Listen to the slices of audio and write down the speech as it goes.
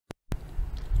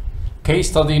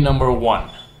Case study number 1,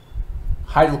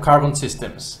 hydrocarbon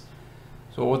systems.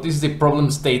 So this is the problem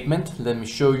statement. Let me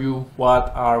show you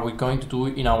what are we going to do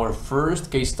in our first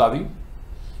case study.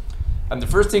 And the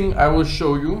first thing I will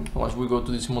show you once we go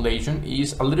to the simulation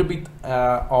is a little bit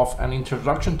of an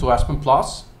introduction to Aspen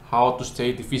Plus, how to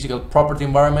state the physical property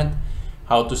environment,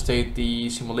 how to state the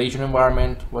simulation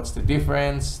environment, what's the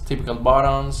difference, typical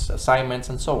buttons, assignments,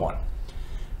 and so on.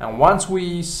 And once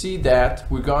we see that,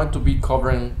 we're going to be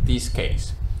covering this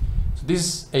case. So this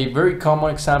is a very common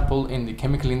example in the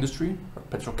chemical industry or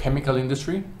petrochemical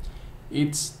industry.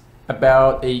 It's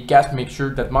about a gas mixture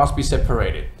that must be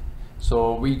separated.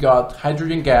 So we got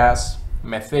hydrogen gas,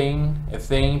 methane,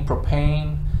 ethane,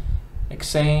 propane,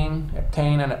 hexane,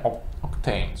 heptane, and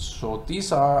octane. So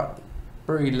these are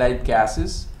very light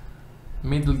gases,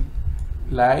 middle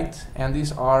light, and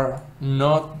these are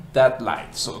not that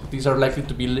light. So these are likely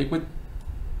to be liquid,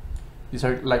 these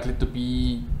are likely to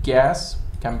be gas,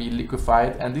 can be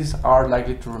liquefied, and these are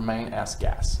likely to remain as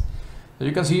gas. So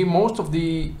you can see most of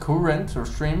the current or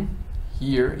stream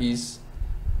here is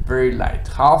very light.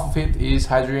 Half of it is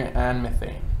hydrogen and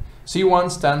methane.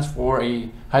 C1 stands for a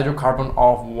hydrocarbon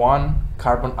of 1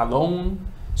 carbon alone.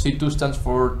 C2 stands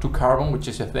for 2 carbon, which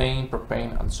is ethane,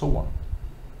 propane, and so on.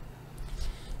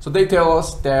 So they tell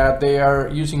us that they are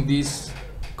using this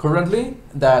currently,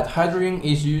 that hydrogen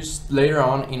is used later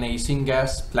on in a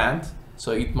syngas plant,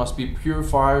 so it must be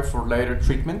purified for later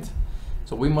treatment.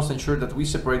 So we must ensure that we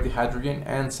separate the hydrogen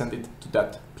and send it to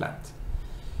that plant.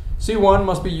 C1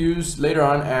 must be used later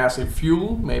on as a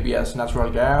fuel, maybe as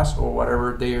natural gas or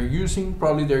whatever they are using.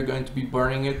 Probably they're going to be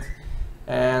burning it,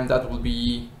 and that will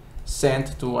be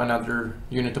sent to another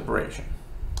unit operation.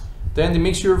 Then the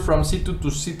mixture from C2 to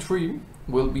C3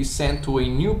 will be sent to a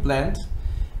new plant,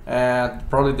 and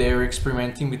probably they are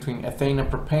experimenting between ethane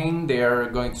and propane. They are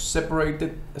going to separate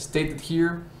it, as stated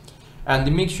here, and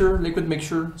the mixture, liquid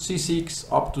mixture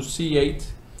C6 up to C8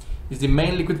 is the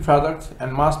main liquid product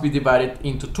and must be divided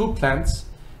into 2 plants.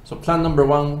 So plant number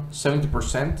 1,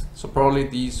 70%. So probably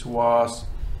this was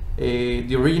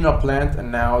the original plant,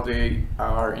 and now they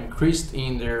are increased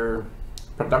in their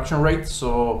production rate,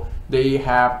 so they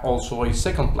have also a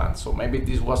second plant. So maybe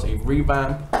this was a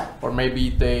revamp, or maybe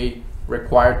they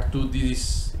required to do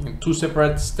this in 2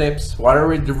 separate steps.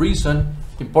 Whatever the reason,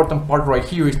 the important part right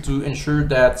here is to ensure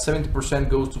that 70%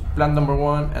 goes to plant number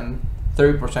 1 and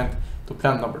 30% to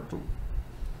plant number 2.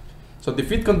 So the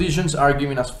feed conditions are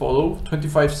given as follow: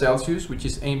 25 Celsius, which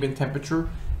is ambient temperature,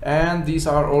 and these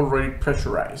are already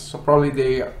pressurized. So probably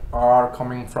they are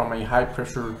coming from a high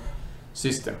pressure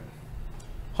system.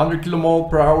 100 kilomole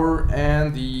per hour,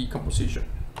 and the composition.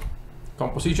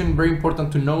 Composition, very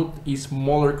important to note, is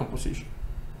molar composition.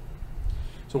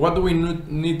 So what do we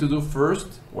need to do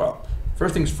first? Well,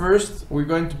 first things first, we're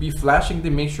going to be flashing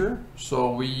the mixture, so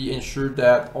we ensure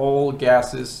that all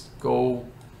gases go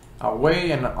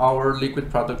away and our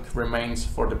liquid product remains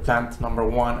for the plant number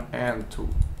 1 and 2.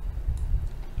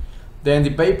 Then the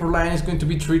vapor line is going to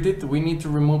be treated. We need to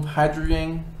remove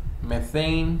hydrogen,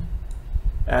 methane,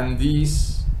 and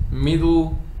these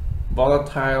middle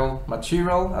volatile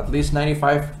material, at least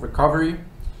 95 recovery,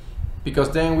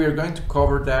 because then we are going to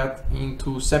cover that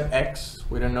into SEP-X.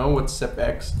 We don't know what's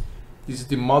SEP-X. This is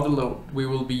the model that we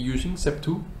will be using,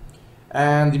 SEP2.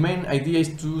 And the main idea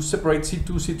is to separate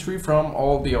C2, C3 from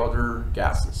all the other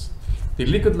gases. The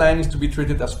liquid line is to be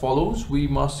treated as follows. We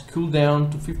must cool down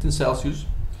to 15 Celsius,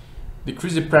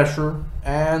 decrease the pressure,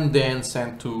 and then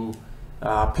send to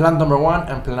plant number 1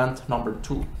 and plant number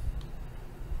 2.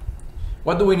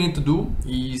 What do we need to do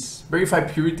is verify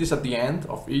purities at the end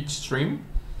of each stream,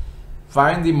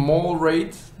 find the mole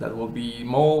rate, that will be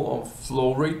mole of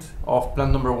flow rate of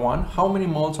plant number 1. How many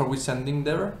moles are we sending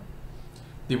there?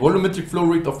 The volumetric flow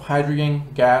rate of hydrogen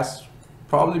gas,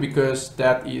 probably because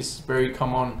that is very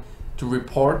common to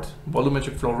report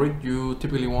volumetric flow rate. You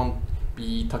typically won't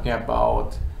be talking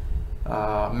about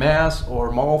mass or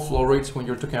mole flow rates when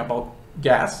you're talking about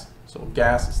gas. So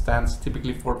gas stands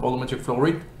typically for volumetric flow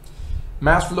rate.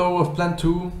 Mass flow of plant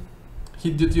 2,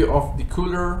 heat duty of the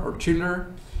cooler or chiller,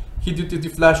 heat duty of the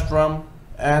flash drum,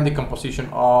 and the composition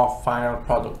of final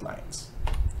product lines.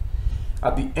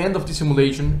 At the end of the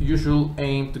simulation, you should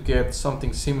aim to get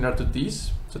something similar to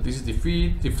this. So this is the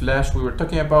feed, the flash we were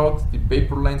talking about, the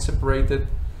vapor line separated,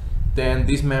 then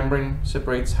this membrane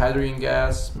separates hydrogen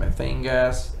gas, methane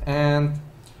gas, and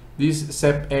this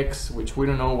SEP-X, which we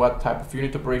don't know what type of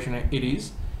unit operation it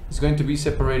is going to be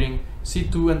separating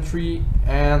C2 and 3,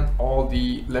 and all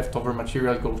the leftover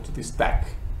material goes to the stack.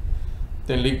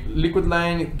 Then liquid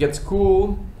line gets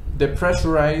cooled,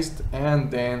 depressurized, and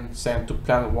then sent to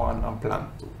plant 1 and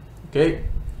plant 2. Okay,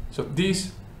 so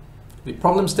this the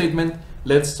problem statement,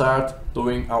 let's start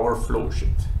doing our flow sheet.